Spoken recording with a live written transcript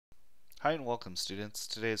Hi and welcome students.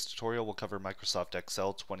 Today's tutorial will cover Microsoft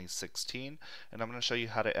Excel 2016 and I'm going to show you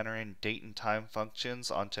how to enter in date and time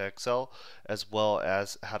functions onto Excel as well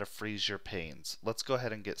as how to freeze your panes. Let's go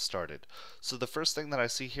ahead and get started. So the first thing that I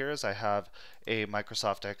see here is I have a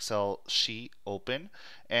Microsoft Excel sheet open,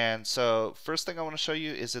 and so first thing I want to show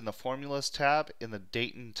you is in the formulas tab in the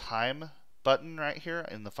date and time button right here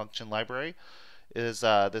in the function library is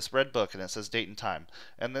this red book, and it says date and time,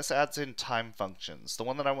 and this adds in time functions. The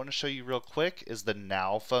one that I want to show you real quick is the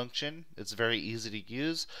now function. It's very easy to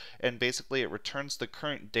use, and basically it returns the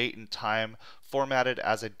current date and time formatted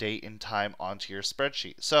as a date and time onto your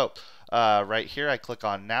spreadsheet. So right here I click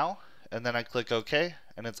on now and then I click OK,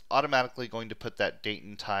 and it's automatically going to put that date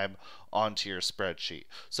and time onto your spreadsheet.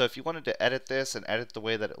 So if you wanted to edit this and edit the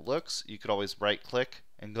way that it looks, you could always right click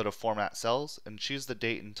and go to Format Cells and choose the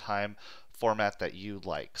date and time format that you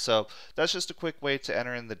like. So that's just a quick way to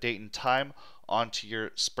enter in the date and time onto your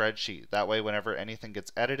spreadsheet. That way whenever anything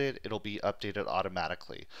gets edited, it'll be updated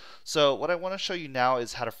automatically. So what I want to show you now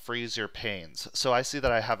is how to freeze your panes. So I see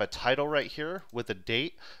that I have a title right here with a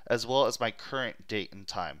date as well as my current date and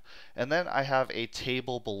time. And then I have a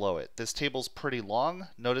table below it. This table's pretty long.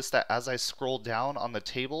 Notice that as I scroll down on the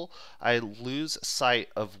table, I lose sight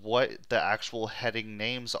of what the actual heading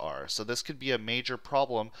names are. So this could be a major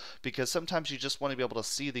problem because sometimes you just want to be able to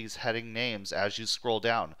see these heading names as you scroll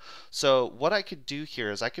down. So what I could do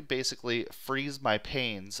here is I could basically freeze my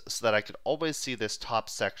panes so that I could always see this top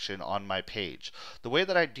section on my page. The way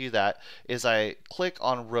that I do that is I click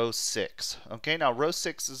on row 6. Okay, now row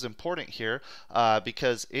 6 is important here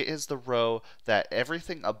because it is the row that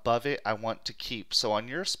everything above it I want to keep. So on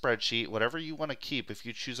your spreadsheet, whatever you want to keep, if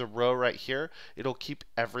you choose a row right here, it'll keep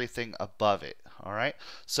everything above it. Alright,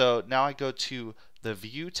 so now I go to the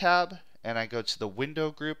View tab and I go to the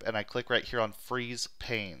window group and I click right here on freeze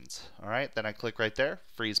panes. Alright, then I click right there,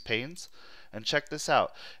 freeze panes, and check this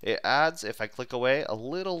out. It adds, if I click away, a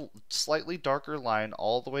little slightly darker line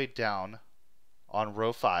all the way down on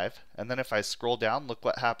row 5, and then if I scroll down, look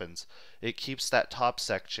what happens. It keeps that top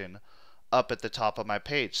section up at the top of my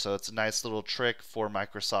page. So it's a nice little trick for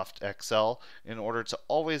Microsoft Excel in order to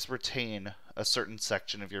always retain a certain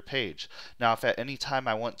section of your page. Now if at any time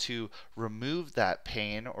I want to remove that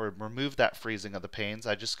pane or remove that freezing of the panes,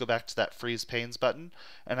 I just go back to that freeze panes button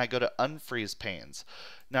and I go to unfreeze panes.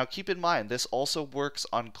 Now keep in mind this also works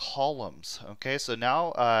on columns. Okay, so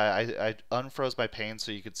now I unfroze my pane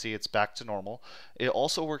so you can see it's back to normal. It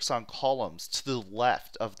also works on columns to the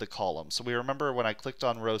left of the column. So we remember when I clicked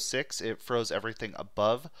on row 6 it froze everything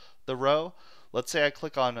above the row. Let's say I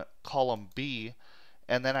click on column B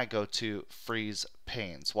and then I go to freeze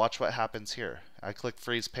panes. Watch what happens here. I click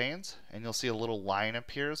freeze panes and you'll see a little line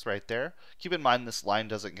appears right there. Keep in mind this line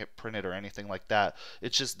doesn't get printed or anything like that.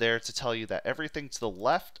 It's just there to tell you that everything to the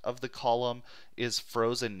left of the column is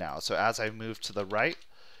frozen now. So as I move to the right,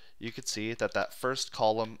 you can see that that first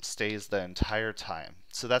column stays the entire time.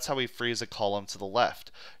 So that's how we freeze a column to the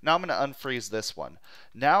left. Now I'm going to unfreeze this one.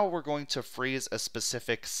 Now we're going to freeze a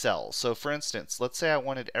specific cell. So for instance, let's say I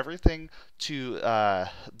wanted everything to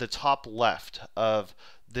the top left of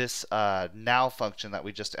this now function that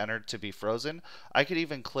we just entered to be frozen. I could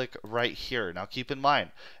even click right here. Now keep in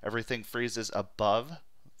mind, everything freezes above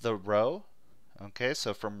the row. Okay,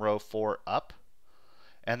 so from row 4 up.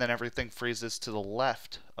 And then everything freezes to the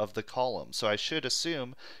left of the column. So I should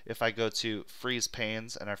assume if I go to freeze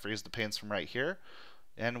panes and I freeze the panes from right here,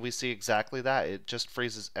 and we see exactly that. It just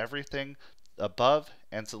freezes everything above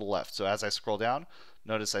and to the left. So as I scroll down,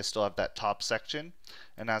 notice I still have that top section,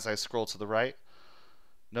 and as I scroll to the right,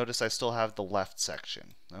 notice I still have the left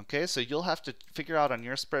section. Okay, so you'll have to figure out on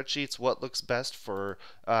your spreadsheets what looks best for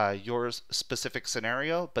your specific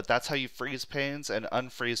scenario, but that's how you freeze panes and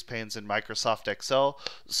unfreeze panes in Microsoft Excel.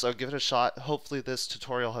 So give it a shot. Hopefully this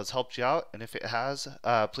tutorial has helped you out, and if it has,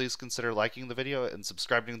 please consider liking the video and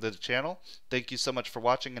subscribing to the channel. Thank you so much for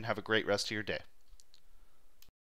watching and have a great rest of your day.